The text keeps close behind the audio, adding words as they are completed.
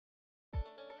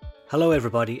Hello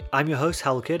everybody, I'm your host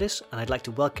Hal Curtis and I'd like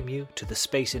to welcome you to The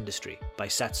Space Industry by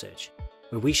SatSearch,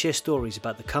 where we share stories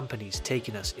about the companies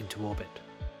taking us into orbit.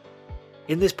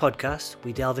 In this podcast,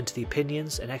 we delve into the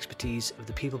opinions and expertise of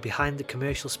the people behind the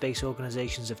commercial space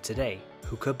organisations of today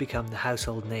who could become the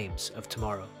household names of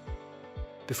tomorrow.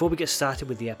 Before we get started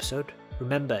with the episode,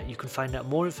 remember you can find out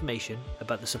more information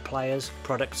about the suppliers,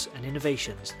 products and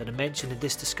innovations that are mentioned in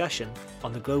this discussion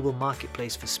on the global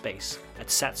marketplace for space at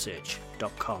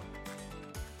satsearch.com.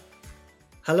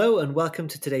 Hello and welcome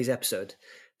to today's episode.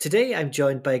 Today I'm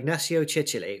joined by Ignacio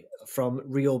Cecile from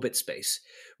ReOrbit Space.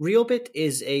 ReOrbit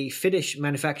is a Finnish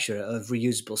manufacturer of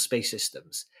reusable space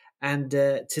systems. And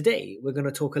today we're going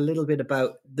to talk a little bit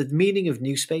about the meaning of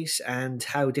NewSpace and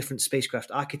how different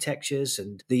spacecraft architectures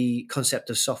and the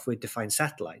concept of software-defined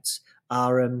satellites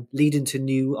are leading to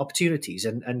new opportunities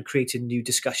and creating new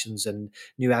discussions and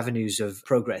new avenues of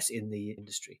progress in the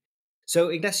industry. So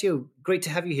Ignacio, great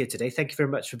to have you here today. Thank you very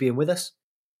much for being with us.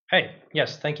 Hey,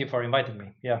 yes, thank you for inviting me.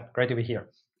 Yeah, great to be here.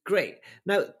 Great.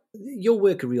 Now, your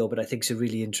work at ReOrbit, I think, is a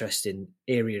really interesting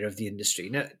area of the industry.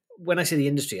 Now, when I say the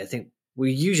industry, I think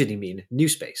we usually mean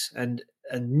NewSpace, and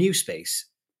NewSpace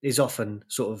is often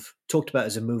sort of talked about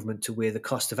as a movement to where the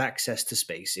cost of access to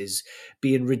space is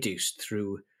being reduced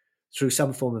through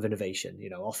some form of innovation,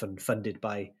 often funded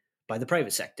by the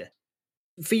private sector.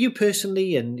 For you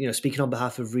personally, and speaking on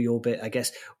behalf of ReOrbit, I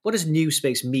guess, what does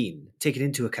NewSpace mean, taking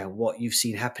into account what you've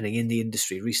seen happening in the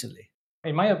industry recently?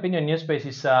 In my opinion, NewSpace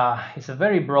is a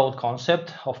very broad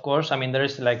concept. Of course, I mean there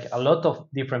is like a lot of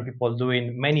different people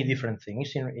doing many different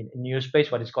things in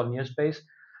NewSpace. What is called NewSpace.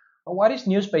 What is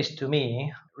NewSpace to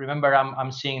me? Remember,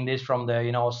 I'm seeing this from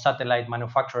the satellite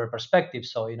manufacturer perspective.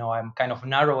 So I'm kind of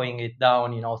narrowing it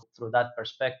down through that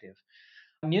perspective.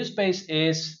 NewSpace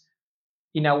is,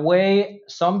 in a way,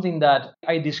 something that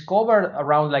I discovered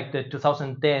around like the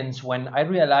 2010s when I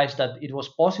realized that it was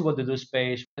possible to do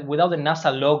space without the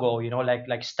NASA logo,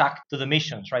 like stuck to the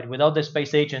missions, right? Without the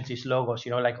space agency's logos,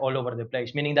 like all over the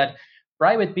place, meaning that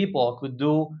private people could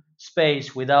do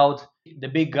space without the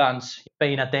big guns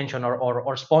paying attention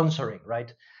or sponsoring,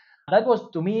 right? That was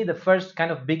to me the first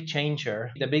kind of big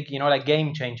changer, the big, like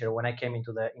game changer when I came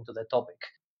into the topic.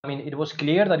 I mean, it was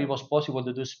clear that it was possible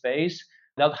to do space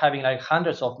without having like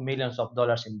hundreds of millions of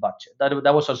dollars in budget.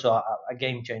 That was also a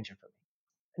game changer for me.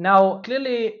 Now,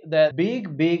 clearly, the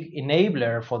big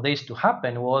enabler for this to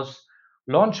happen was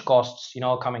launch costs,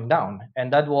 coming down,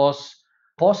 and that was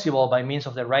possible by means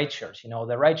of the rideshares. The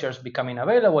rideshares becoming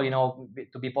available,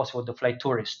 to be possible to fly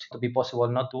tourists, to be possible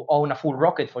not to own a full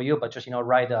rocket for you, but just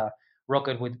ride a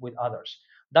rocket with others.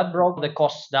 That brought the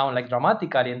costs down like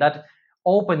dramatically, and that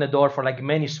opened the door for like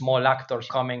many small actors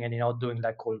coming and doing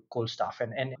like cool stuff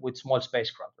and with small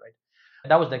spacecraft, right?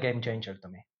 That was the game changer to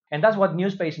me. And that's what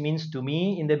NewSpace means to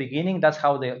me in the beginning. That's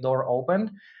how the door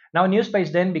opened. Now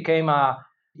NewSpace then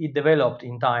it developed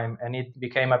in time, and it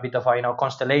became a bit of a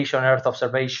constellation, Earth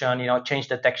observation, change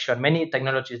detection, many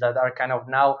technologies that are kind of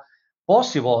now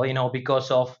possible, because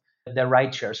of the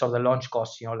rideshares or the launch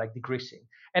costs, like decreasing.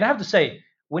 And I have to say,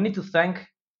 we need to thank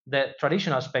the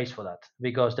traditional space for that,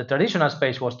 because the traditional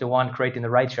space was the one creating the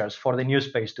rideshares for the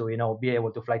NewSpace to be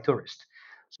able to fly tourists.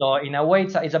 So in a way,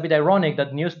 it's a bit ironic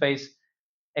that NewSpace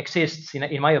exists,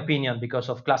 in my opinion, because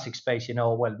of classic space,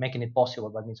 making it possible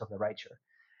by means of the rideshare.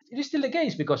 It is still the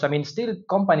case because still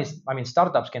companies,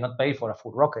 startups cannot pay for a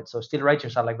full rocket, so still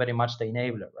rideshares are like very much the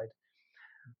enabler, right?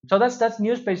 So that's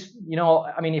NewSpace.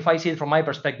 If I see it from my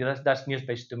perspective, that's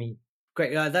NewSpace to me.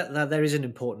 Great. That there is an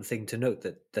important thing to note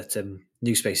that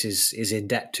NewSpace is in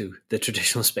debt to the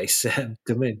traditional space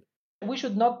domain. We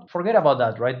should not forget about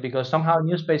that, right? Because somehow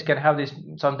NewSpace can have this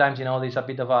sometimes, this a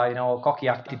bit of a cocky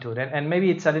attitude, and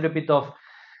maybe it's a little bit of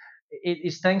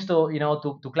it's thanks to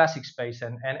to classic space,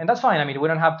 and that's fine. We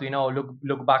don't have to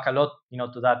look back a lot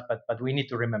to that, but we need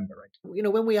to remember,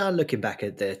 right? When we are looking back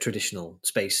at the traditional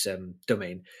space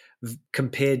domain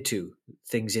compared to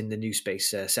things in the new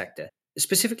space sector.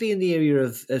 Specifically in the area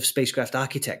of spacecraft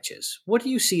architectures, what do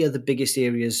you see are the biggest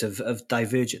areas of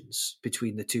divergence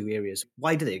between the two areas?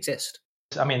 Why do they exist?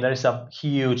 There is a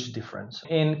huge difference.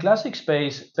 In classic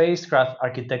space, spacecraft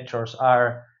architectures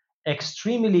are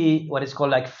extremely what is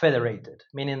called like federated,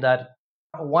 meaning that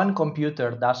one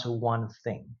computer does one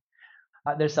thing.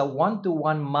 There's a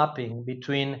one-to-one mapping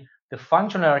between the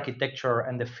functional architecture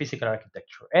and the physical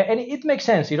architecture. And it makes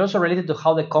sense. It also related to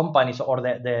how the companies or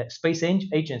the space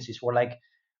agencies were like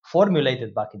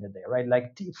formulated back in the day, right?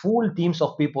 Like full teams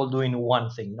of people doing one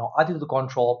thing, attitude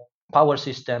control, power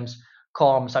systems,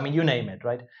 comms, you name it,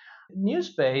 right?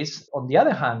 NewSpace, on the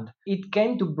other hand, it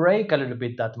came to break a little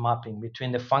bit that mapping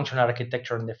between the functional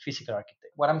architecture and the physical architecture.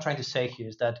 What I'm trying to say here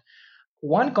is that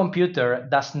one computer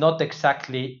does not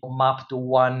exactly map to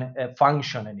one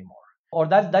function anymore. Or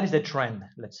that is the trend,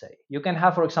 let's say. You can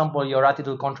have, for example, your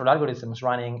attitude control algorithms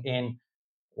running in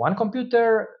one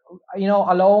computer,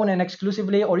 alone and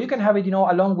exclusively, or you can have it,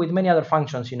 along with many other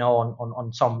functions,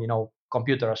 on some,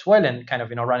 computer as well, and kind of,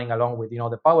 running along with,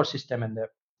 the power system and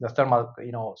the thermal,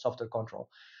 software control.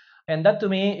 And that to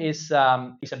me is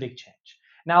a big change.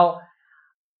 Now,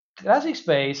 classic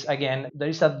space, again, there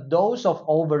is a dose of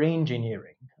over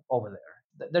engineering over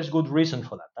there. There's good reason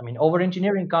for that. I mean, over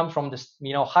engineering comes from this,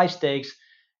 high stakes,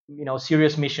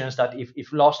 serious missions that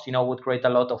if lost, would create a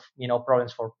lot of,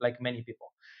 problems for like many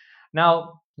people.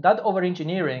 Now, that over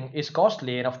engineering is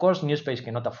costly, and of course, NewSpace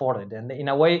cannot afford it. And in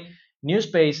a way,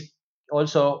 NewSpace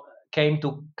also came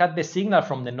to cut the signal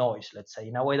from the noise, let's say,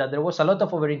 in a way that there was a lot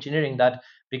of over engineering that,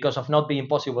 because of not being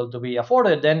possible to be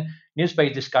afforded, then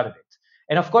NewSpace discarded it.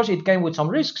 And of course, it came with some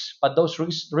risks, but those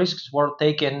risks were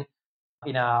taken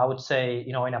in a, I would say,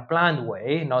 in a planned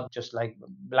way, not just like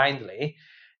blindly.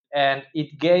 And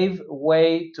it gave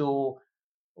way to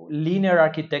linear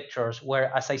architectures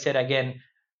where, as I said again,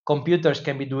 computers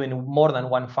can be doing more than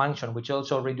one function, which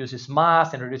also reduces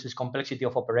mass and reduces complexity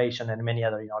of operation and many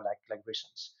other, like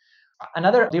reasons.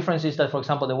 Another difference is that, for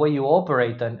example, the way you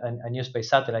operate a new space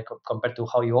satellite compared to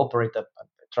how you operate a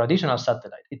traditional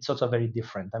satellite, it's also very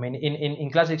different. I mean, in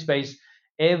classic space,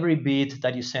 every bit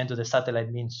that you send to the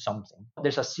satellite means something.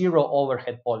 There's a zero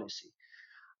overhead policy.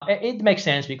 It makes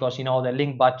sense because, the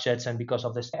link budgets and because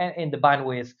of this and the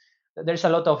bandwidth. There's a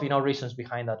lot of, reasons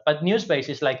behind that. But new space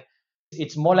is like,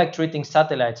 it's more like treating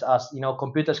satellites as,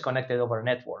 computers connected over a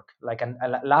network, like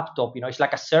a laptop. It's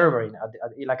like a server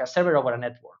like a server over a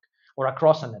network or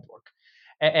across a network,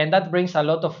 and that brings a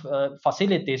lot of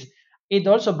facilities. It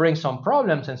also brings some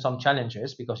problems and some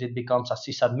challenges because it becomes a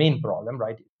sysadmin problem,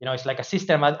 right? It's like a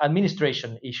system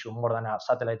administration issue more than a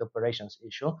satellite operations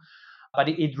issue. But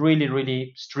it really,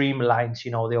 really streamlines,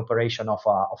 the operation of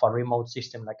a remote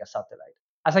system like a satellite.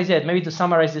 As I said, maybe to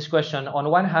summarize this question, on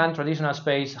one hand, traditional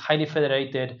space, highly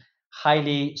federated,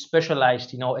 highly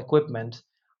specialized, equipment.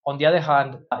 On the other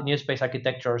hand, new space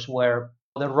architectures where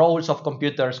the roles of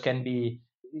computers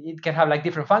it can have like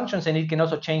different functions, and it can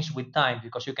also change with time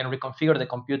because you can reconfigure the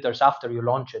computers after you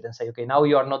launch it and say, okay, now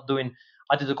you are not doing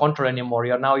attitude control anymore.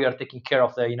 You are taking care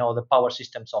of the power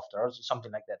system software or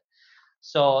something like that.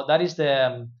 So that is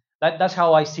that's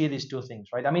how I see these two things,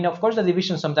 right? I mean, of course, the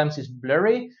division sometimes is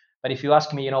blurry, but if you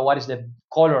ask me, what is the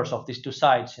colors of these two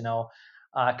sides,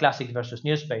 classic versus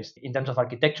new space in terms of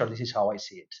architecture, this is how I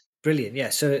see it. Brilliant. Yeah.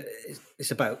 So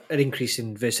it's about an increase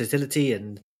in versatility,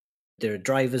 and there are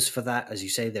drivers for that. As you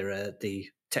say, there are the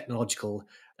technological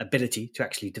ability to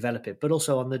actually develop it, but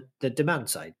also on the demand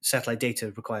side, satellite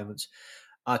data requirements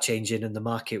are changing and the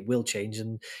market will change.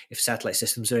 And if satellite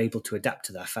systems are able to adapt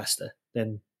to that faster,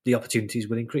 then the opportunities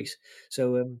will increase.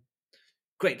 So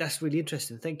great. That's really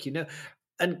interesting. Thank you. Now,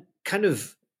 and kind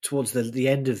of towards the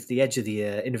edge of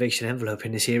the innovation envelope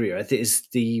in this area is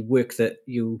the work that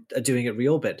you are doing at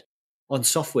ReOrbit on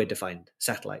software-defined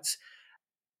satellites.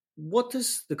 What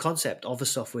does the concept of a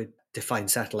software-defined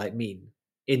satellite mean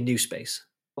in NewSpace?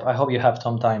 I hope you have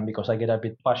some time because I get a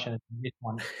bit passionate in this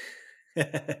one.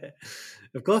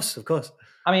 Of course.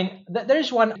 I mean, there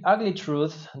is one ugly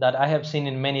truth that I have seen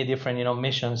in many different,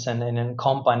 missions and in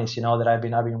companies, that I've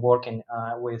been working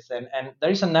with, and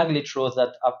there is an ugly truth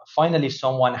that finally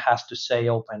someone has to say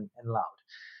open and loud.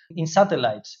 In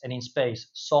satellites and in space,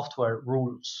 software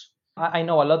rules. I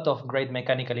know a lot of great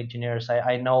mechanical engineers.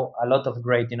 I know a lot of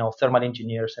great, thermal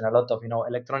engineers and a lot of,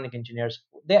 electronic engineers.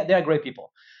 They are great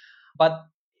people. But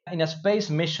in a space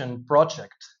mission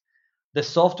project, the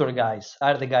software guys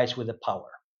are the guys with the power.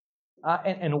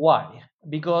 And why?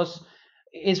 Because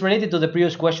it's related to the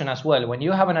previous question as well. When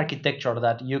you have an architecture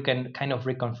that you can kind of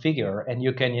reconfigure and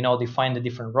you can, define the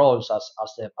different roles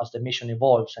as the mission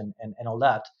evolves and all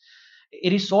that,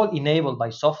 it is all enabled by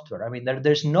software. I mean,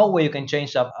 there's no way you can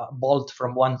change a bolt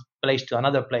from one place to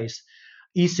another place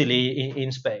easily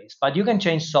in space, but you can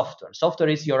change software. Software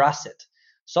is your asset.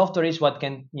 Software is what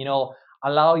can,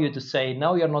 allow you to say,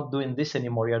 now you're not doing this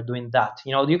anymore, you're doing that.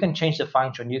 You can change the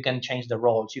function, you can change the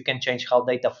roles, you can change how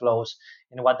data flows,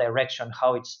 in what direction,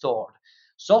 how it's stored.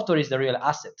 Software is the real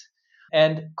asset.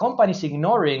 And companies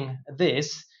ignoring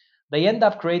this, they end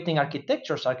up creating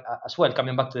architectures as well.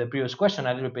 Coming back to the previous question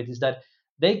a little bit, is that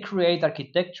they create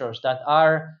architectures that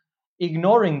are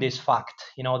ignoring this fact,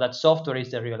 that software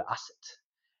is the real asset.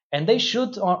 And they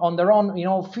shoot on their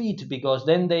own, feet, because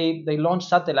then they launch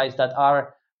satellites that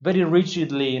are very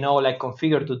rigidly, like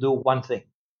configured to do one thing.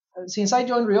 Since I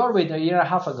joined ReOrbit a year and a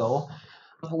half ago,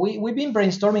 we've been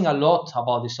brainstorming a lot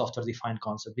about the software defined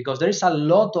concept because there is a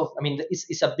lot of, I mean,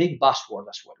 it's a big buzzword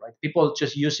as well, right? People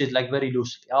just use it like very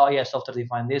loosely. Oh, yeah, software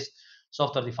defined this,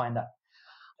 software defined that.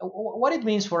 What it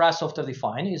means for us, software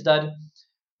defined, is that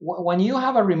when you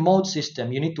have a remote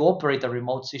system, you need to operate a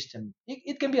remote system.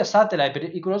 It can be a satellite, but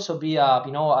it could also be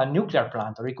a nuclear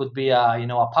plant, or it could be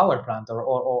a power plant,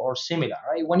 or similar.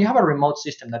 Right? When you have a remote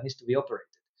system that needs to be operated,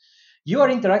 you are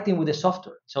interacting with the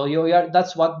software. So you are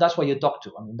that's what you talk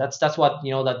to. I mean, that's what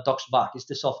that talks back is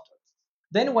the software.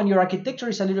 Then when your architecture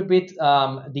is a little bit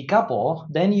decoupled,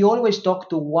 then you always talk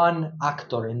to one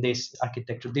actor in this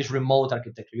architecture, this remote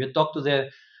architecture. You talk to the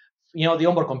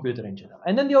onboard computer in general,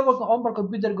 and then the onboard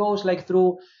computer goes like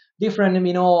through different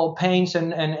pains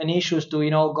and issues to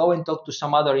go and talk to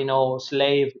some other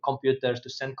slave computers to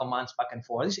send commands back and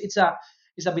forth. It's a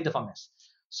bit of a mess.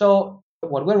 So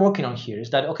what we're working on here is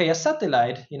that, okay, a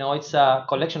satellite, it's a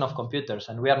collection of computers,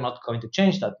 and we are not going to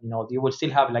change that. You will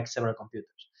still have like several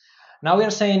computers. Now we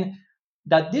are saying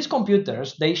that these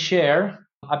computers, they share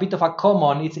a bit of a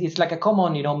common, it's like a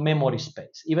common memory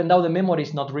space, even though the memory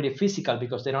is not really physical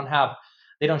because they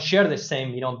don't share the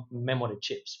same memory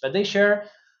chips, but they share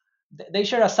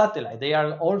a satellite. They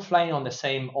are all flying on the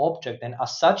same object, and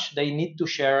as such they need to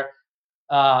share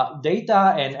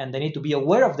data, and they need to be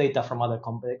aware of data from other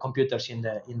computers in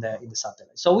the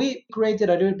satellite. So we created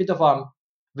a little bit of a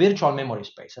virtual memory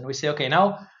space, and we say, okay,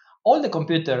 now all the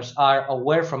computers are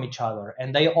aware from each other,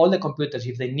 and all the computers,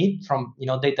 if they need from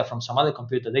data from some other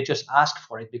computer, they just ask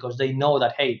for it because they know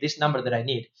that, hey, this number that I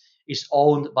need is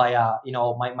owned by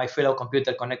my fellow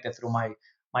computer connected through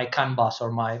my CAN bus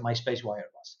or my space wire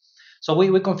bus. So we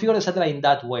configure the satellite in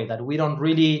that way, that we don't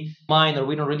really mind, or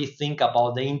we don't really think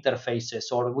about the interfaces,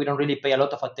 or we don't really pay a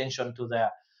lot of attention to the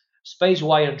space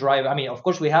wire driver. I mean, of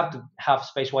course, we have to have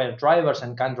space wire drivers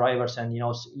and CAN drivers and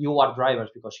UART drivers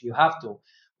because you have to.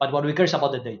 But what we care is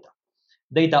about the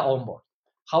data on board,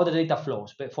 how the data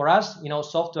flows. But for us,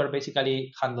 software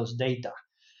basically handles data.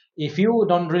 If you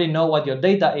don't really know what your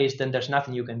data is, then there's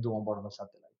nothing you can do on board of a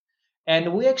satellite.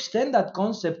 And we extend that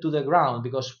concept to the ground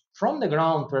because from the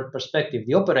ground perspective,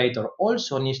 the operator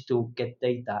also needs to get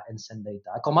data and send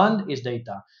data. A command is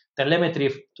data.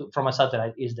 Telemetry from a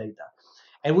satellite is data.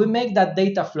 And we make that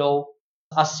data flow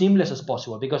as seamless as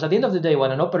possible because at the end of the day,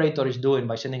 what an operator is doing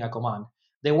by sending a command,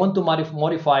 they want to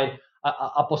modify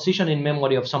a position in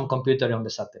memory of some computer on the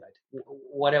satellite,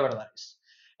 whatever that is.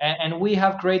 And we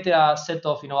have created a set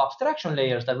of abstraction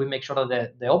layers that we make sure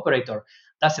that the operator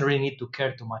doesn't really need to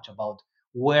care too much about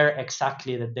where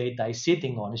exactly the data is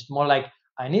sitting on. It's more like,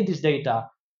 I need this data,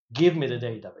 give me the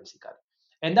data, basically.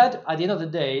 And that, at the end of the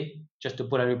day, just to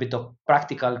put a little bit of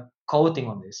practical coating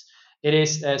on this, it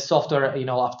is software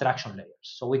abstraction layers.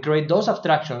 So we create those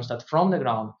abstractions that from the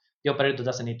ground, the operator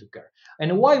doesn't need to care.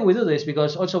 And why we do this?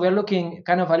 Because also we're looking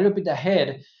kind of a little bit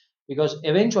ahead, because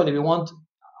eventually we want,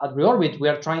 at ReOrbit, we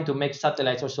are trying to make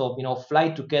satellites also fly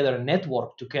together,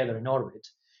 network together in orbit.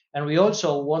 And we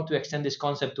also want to extend this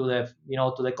concept to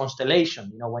the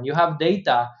constellation. When you have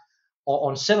data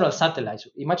on several satellites,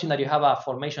 imagine that you have a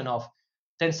formation of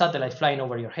 10 satellites flying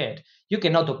over your head. You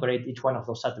cannot operate each one of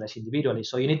those satellites individually.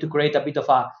 So you need to create a bit of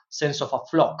a sense of a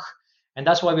flock. And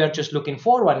that's why we are just looking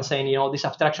forward and saying, these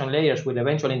abstraction layers will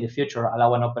eventually in the future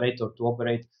allow an operator to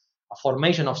operate a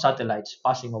formation of satellites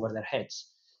passing over their heads.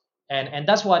 And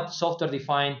that's what software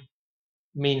defined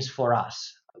means for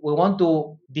us. We want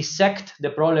to dissect the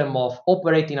problem of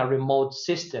operating a remote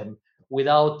system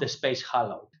without the space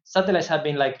halo. Satellites have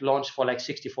been launched for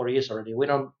 64 years already. We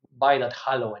don't buy that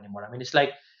halo anymore. I mean, it's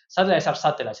like satellites are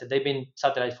satellites. They've been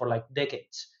satellites for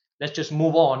decades. Let's just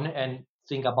move on and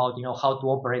think about how to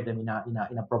operate them in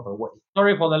a proper way.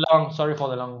 Sorry for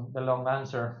the long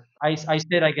answer. I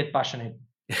said I get passionate.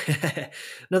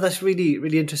 No, that's really,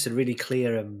 really interesting, really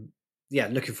clear. Yeah,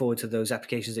 looking forward to those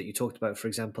applications that you talked about, for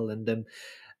example. And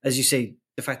as you say,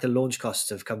 the fact that launch costs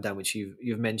have come down, which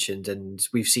you've mentioned, and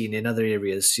we've seen in other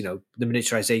areas, the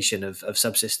miniaturization of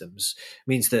subsystems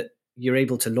means that you're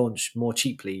able to launch more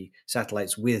cheaply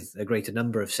satellites with a greater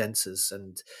number of sensors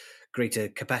and greater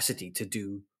capacity to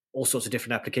do all sorts of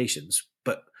different applications.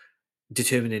 But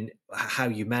determining how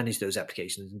you manage those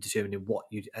applications and determining what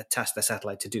you task the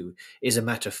satellite to do is a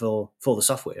matter for the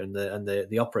software and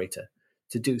the operator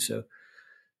to do so.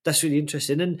 That's really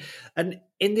interesting. And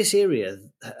in this area,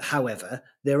 however,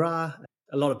 there are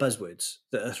a lot of buzzwords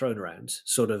that are thrown around,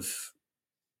 sort of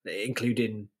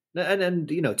including and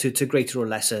to greater or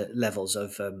lesser levels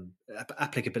of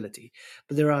applicability.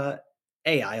 But there are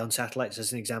AI on satellites,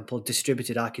 as an example,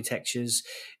 distributed architectures,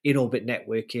 in-orbit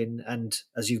networking, and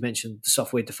as you've mentioned, the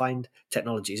software-defined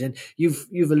technologies. And you've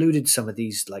alluded to some of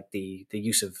these, like the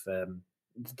use of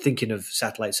thinking of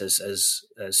satellites as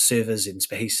servers in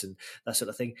space and that sort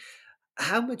of thing.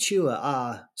 How mature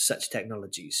are such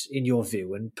technologies in your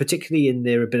view, and particularly in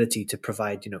their ability to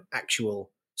provide,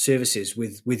 actual services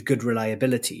with good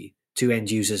reliability to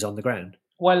end users on the ground?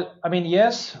 Well, I mean,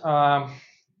 yes,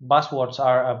 buzzwords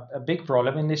are a big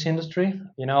problem in this industry.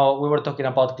 We were talking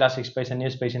about classic space and new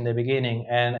space in the beginning,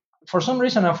 and for some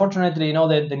reason, unfortunately,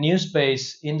 the new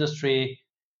space industry,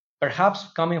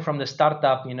 perhaps coming from the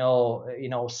startup,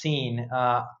 scene,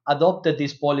 adopted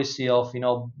this policy of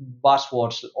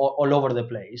buzzwords all over the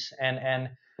place, and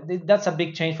that's a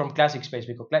big change from classic space,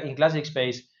 because in classic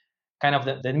space, kind of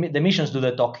the missions do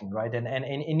the talking, right? And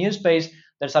in new space,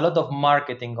 there's a lot of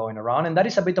marketing going around, and that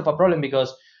is a bit of a problem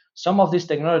because some of these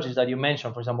technologies that you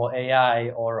mentioned, for example, AI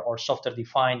or software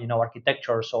defined,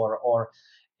 architectures or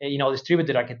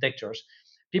distributed architectures,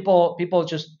 people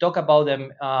just talk about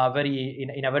them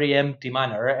in a very empty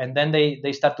manner, and then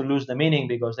they start to lose the meaning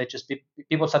because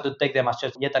people start to take them as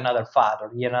just yet another fad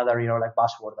or yet another like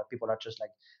buzzword that people are just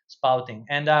like spouting,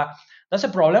 and that's a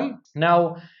problem.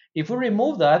 Now, if we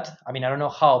remove that, I mean, I don't know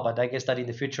how, but I guess that in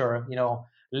the future,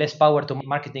 less power to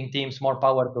marketing teams, more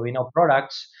power to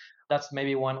products. That's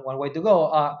maybe one way to go.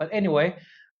 But anyway,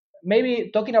 maybe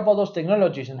talking about those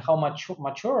technologies and how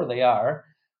mature they are.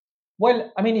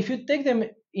 Well, I mean, if you take them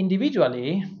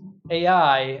individually,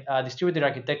 AI, distributed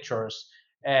architectures,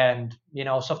 and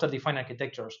software-defined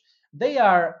architectures, they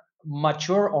are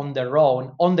mature on their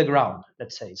own on the ground.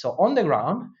 Let's say so on the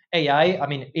ground. AI, I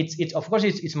mean, it's of course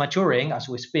it's maturing as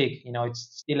we speak.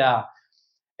 It's still a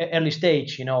early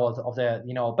stage, of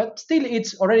the, but still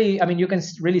it's already. I mean, you can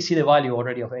really see the value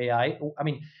already of AI. I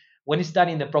mean, when it's done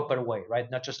in the proper way, right?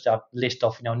 Not just a list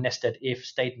of nested if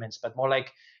statements, but more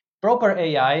like proper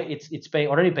AI. It's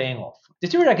already paying off.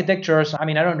 Distributed architectures. I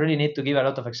mean, I don't really need to give a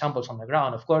lot of examples on the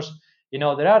ground. Of course,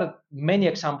 there are many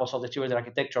examples of distributed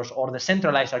architectures or the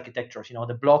centralized architectures.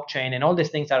 The blockchain and all these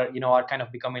things are kind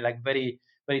of becoming like very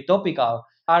very topical.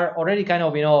 Are already kind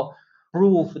of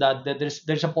proof that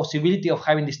there's a possibility of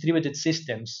having distributed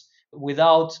systems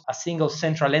without a single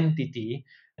central entity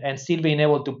and still being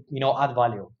able to add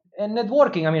value. And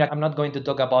networking, I mean, I'm not going to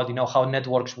talk about how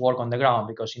networks work on the ground,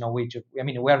 because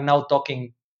we are now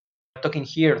talking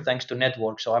here thanks to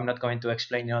networks, so I'm not going to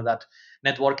explain that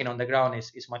networking on the ground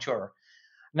is mature.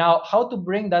 Now, how to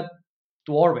bring that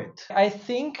to orbit? I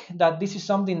think that this is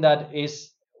something that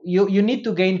is you need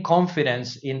to gain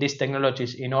confidence in these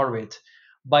technologies in orbit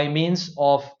by means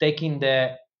of taking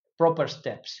the proper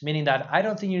steps. Meaning that I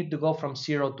don't think you need to go from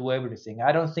zero to everything.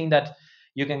 I don't think that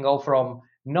you can go from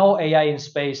no AI in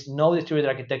space, no distributed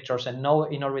architectures, and no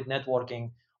in orbit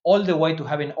networking, all the way to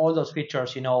having all those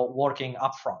features, working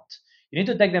upfront. You need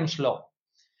to take them slow.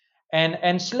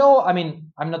 And slow, I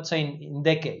mean, I'm not saying in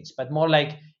decades, but more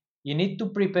like you need to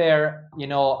prepare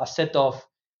a set of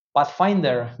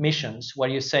pathfinder missions where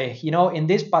you say, in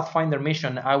this pathfinder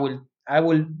mission, I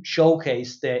will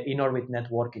showcase the in-orbit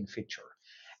networking feature.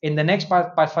 In the next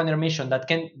pathfinder mission, that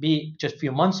can be just a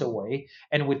few months away,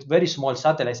 and with very small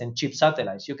satellites and cheap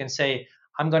satellites, you can say,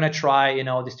 I'm going to try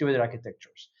distributed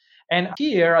architectures. And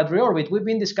here at ReOrbit, we've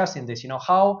been discussing this,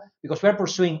 how, because we're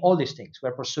pursuing all these things,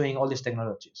 we're pursuing all these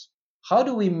technologies. How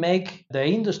do we make the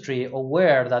industry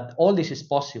aware that all this is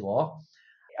possible?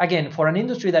 Again, for an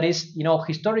industry that is,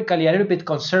 historically a little bit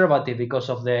conservative because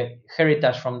of the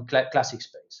heritage from classic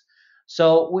space.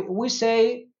 So we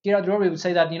say here at ReOrbit, we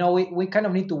say that, we kind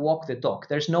of need to walk the talk.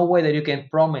 There's no way that you can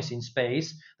promise in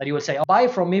space that you will say, buy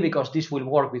from me because this will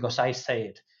work because I say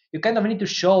it. You kind of need to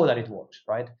show that it works,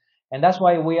 right? And that's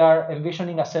why we are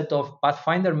envisioning a set of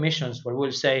pathfinder missions where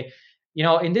we'll say,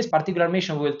 in this particular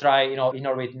mission, we'll try,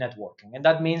 in-orbit networking. And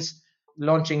that means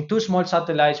launching 2 small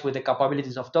satellites with the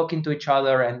capabilities of talking to each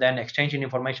other and then exchanging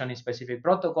information in specific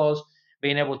protocols,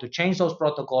 being able to change those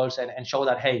protocols and show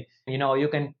that, hey, you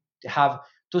can have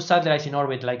 2 satellites in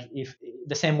orbit, like if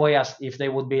the same way as if they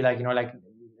would be like, like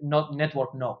not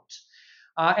network nodes.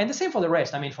 And the same for the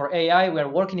rest. I mean, for AI, we are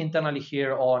working internally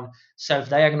here on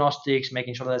self-diagnostics,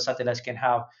 making sure that the satellites can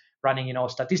have running,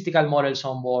 statistical models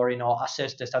on board,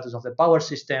 assess the status of the power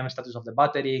system, status of the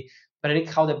battery,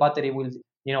 predict how the battery will,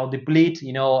 deplete,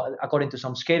 according to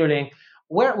some scheduling.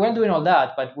 We're doing all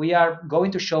that, but we are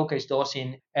going to showcase those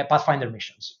in Pathfinder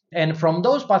missions. And from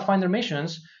those Pathfinder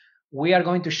missions, we are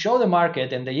going to show the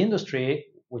market and the industry,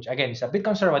 which again is a bit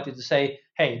conservative, to say,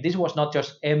 hey, this was not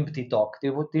just empty talk.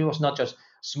 This was not just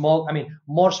smoke. I mean,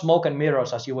 more smoke and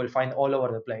mirrors, as you will find all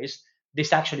over the place.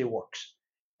 This actually works.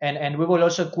 And we will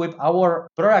also equip our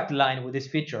product line with these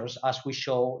features as we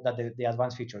show that the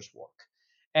advanced features work.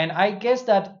 And I guess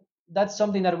that that's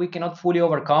something that we cannot fully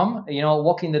overcome.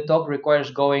 Walking the talk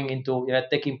requires going into,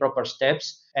 taking proper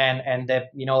steps, and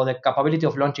the capability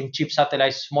of launching cheap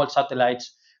satellites, small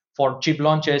satellites for cheap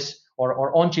launches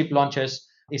or on cheap launches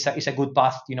is a good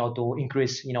path, to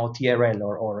increase, TRL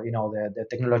or the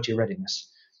technology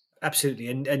readiness. Absolutely.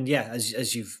 And yeah,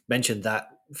 as you've mentioned, that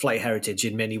flight heritage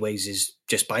in many ways is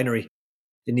just binary.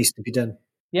 It needs to be done.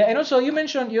 Yeah, and also you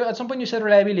mentioned, you at some point you said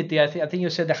reliability. I think you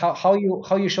said that how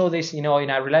you show this, in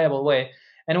a reliable way.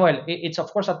 And well, it's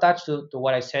of course attached to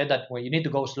what I said, that where you need to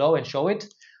go slow and show it.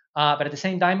 But at the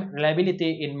same time,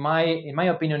 reliability, in my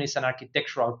opinion, is an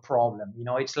architectural problem.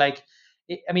 It's like,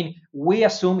 I mean, we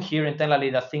assume here internally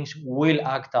that things will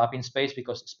act up in space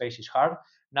because space is hard.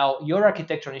 Now, your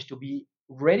architecture needs to be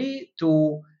ready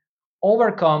to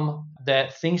overcome the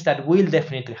things that will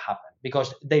definitely happen,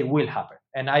 because they will happen.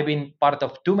 And I've been part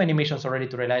of too many missions already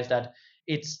to realize that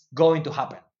it's going to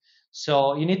happen.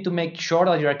 So you need to make sure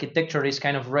that your architecture is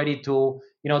kind of ready to,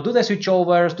 do the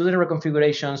switchovers, do the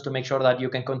reconfigurations to make sure that you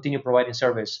can continue providing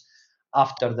service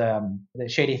after the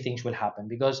shady things will happen,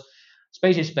 because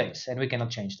space is space and we cannot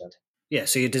change that. Yeah,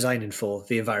 so you're designing for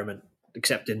the environment,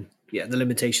 accepting the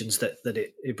limitations that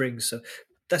it brings. So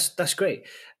that's great.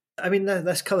 I mean,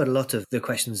 that's covered a lot of the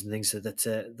questions and things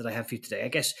that I have for you today. I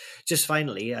guess just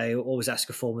finally, I always ask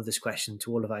a form of this question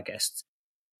to all of our guests.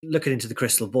 Looking into the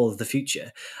crystal ball of the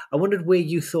future, I wondered where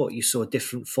you thought you saw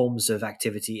different forms of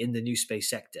activity in the new space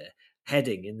sector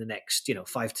heading in the next,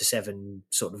 5 to 7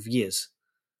 sort of years.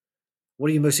 What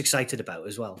are you most excited about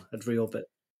as well at ReOrbit?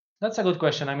 That's a good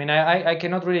question. I mean, I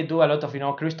cannot really do a lot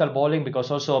of, crystal balling,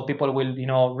 because also people will,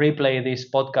 replay this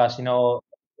podcast,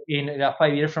 in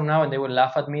 5 years from now, and they will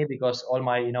laugh at me because all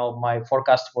my, my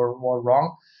forecasts were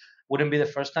wrong. Wouldn't be the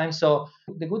first time. So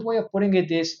the good way of putting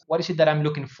it is, what is it that I'm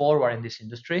looking forward in this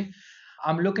industry?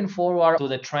 I'm looking forward to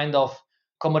the trend of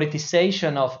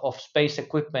commoditization of space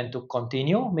equipment to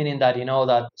continue, meaning that,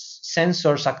 that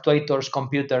sensors, actuators,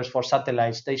 computers for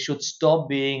satellites, they should stop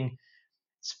being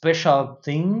special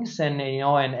things, and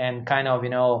and kind of,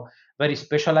 very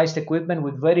specialized equipment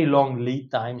with very long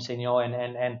lead times,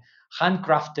 and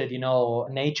handcrafted,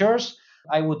 natures.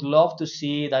 I would love to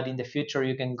see that in the future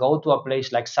you can go to a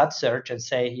place like SatSearch and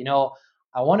say,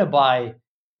 I want to buy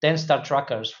 10 star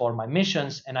trackers for my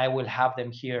missions, and I will have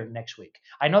them here next week.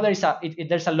 I know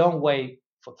there's a long way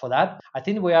for that. I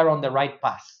think we are on the right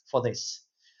path for this.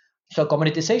 So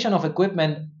commoditization of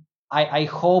equipment, I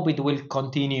hope it will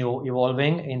continue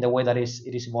evolving in the way that it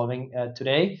is evolving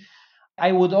today.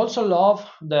 I would also love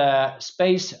the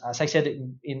space, as I said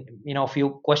in a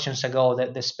few questions ago,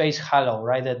 that the space halo,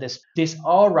 right? That this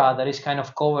aura that is kind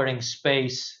of covering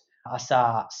space as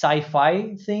a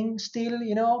sci-fi thing still,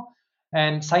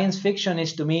 and science fiction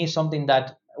is to me something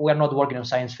that we're not working on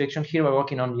science fiction here. We're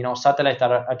working on, satellites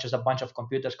that are just a bunch of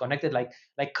computers connected,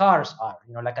 like cars are,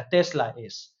 like a Tesla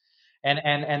is.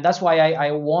 And that's why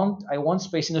I want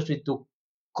space industry to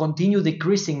continue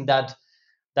decreasing that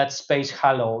space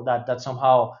halo, that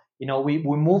somehow, we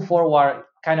move forward,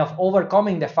 kind of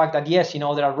overcoming the fact that, yes, there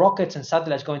are rockets and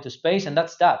satellites going to space, and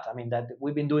that's that. I mean, that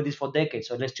we've been doing this for decades,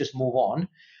 so let's just move on.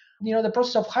 The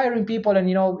process of hiring people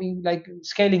and, like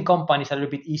scaling companies a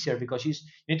little bit easier, because you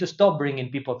need to stop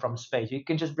bringing people from space. You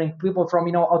can just bring people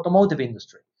from, automotive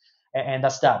industry, and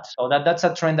that's that. So that's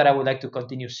a trend that I would like to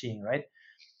continue seeing, right?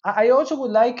 I also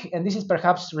would like, and this is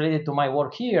perhaps related to my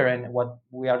work here and what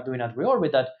we are doing at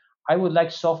ReOrbit, that I would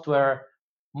like software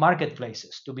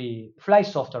marketplaces to be fly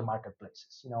software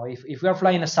marketplaces. If we are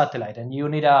flying a satellite and you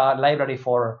need a library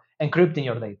for encrypting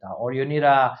your data, or you need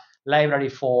a library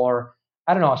for,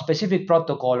 I don't know, a specific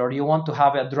protocol, or you want to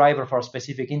have a driver for a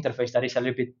specific interface that is a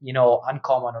little bit,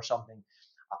 uncommon or something,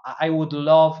 I would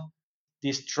love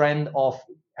this trend of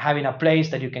having a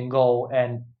place that you can go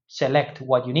and select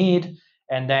what you need,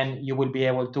 and then you will be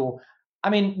able to, I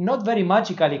mean, not very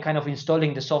magically kind of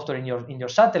installing the software in your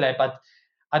satellite, but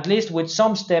at least with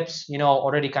some steps,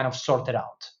 already kind of sorted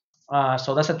out.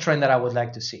 So that's a trend that I would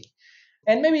like to see.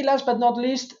 And maybe last but not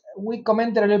least, we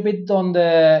commented a little bit on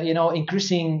the,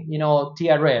 increasing,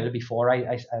 TRL before.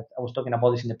 I was talking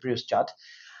about this in the previous chat.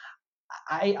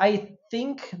 I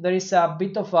think there is a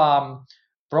bit of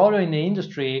problem in the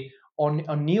industry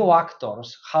on new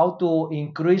actors, how to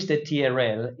increase the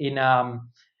TRL in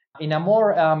a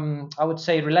more, I would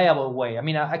say, reliable way. I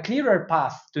mean, a clearer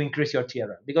path to increase your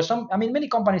TRL, because many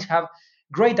companies have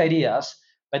great ideas,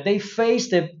 but they face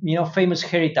the, famous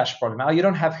heritage problem. Now you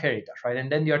don't have heritage, right?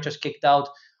 And then you're just kicked out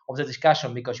of the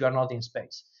discussion because you are not in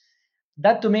space.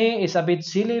 That to me is a bit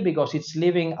silly, because it's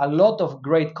leaving a lot of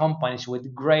great companies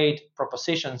with great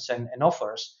propositions and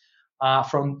offers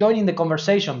from joining the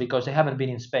conversation because they haven't been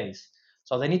in space.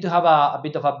 So they need to have a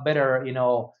bit of a better,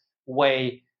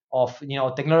 way of,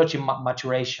 technology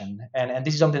maturation. And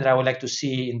this is something that I would like to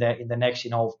see in the next,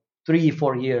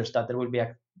 3-4 years, that there will be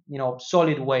a,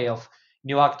 solid way of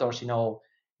new actors,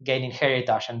 gaining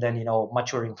heritage and then,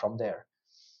 maturing from there.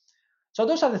 So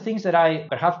those are the things that I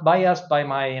perhaps biased by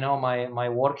my, my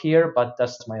work here, but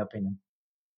that's my opinion.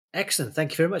 Excellent.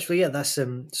 Thank you very much. Well, yeah, that's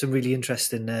some really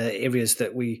interesting areas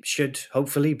that we should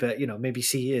hopefully, but maybe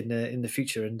see in the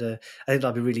future. And I think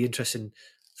that'll be really interesting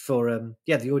for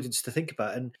the audience to think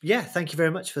about. And yeah, thank you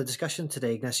very much for the discussion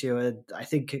today, Ignacio. I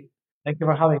think Thank you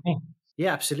for having me.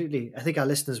 yeah, absolutely. I think our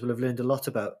listeners will have learned a lot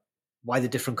about why the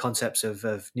different concepts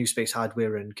of new space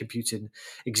hardware and computing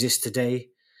exist today,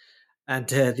 and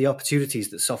the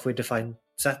opportunities that software-defined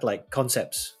satellite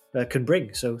concepts can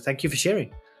bring. So thank you for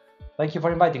sharing. Thank you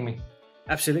for inviting me.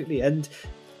 Absolutely. And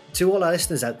to all our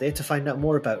listeners out there, to find out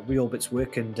more about ReOrbit's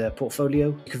work and portfolio,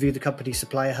 you can view the company's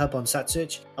supplier hub on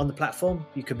SatSearch. On the platform,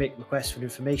 you can make requests for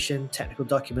information, technical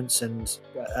documents, and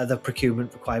other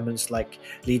procurement requirements like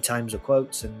lead times or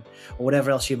quotes, or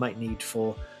whatever else you might need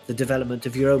for the development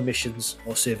of your own missions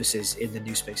or services in the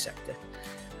new space sector.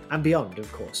 And beyond,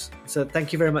 of course. So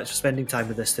thank you very much for spending time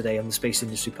with us today on the Space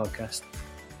Industry Podcast.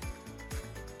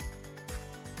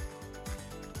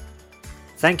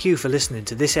 Thank you for listening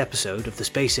to this episode of The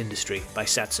Space Industry by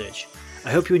SatSearch.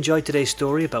 I hope you enjoyed today's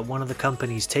story about one of the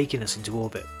companies taking us into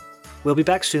orbit. We'll be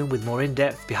back soon with more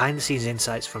in-depth, behind-the-scenes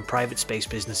insights from private space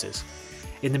businesses.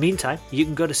 In the meantime, you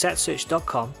can go to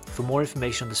satsearch.com for more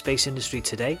information on the space industry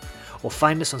today, or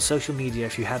find us on social media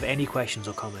if you have any questions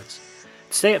or comments.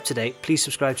 To stay up to date, please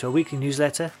subscribe to our weekly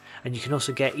newsletter, and you can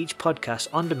also get each podcast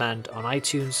on demand on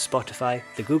iTunes, Spotify,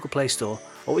 the Google Play Store,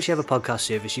 or whichever podcast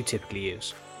service you typically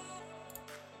use.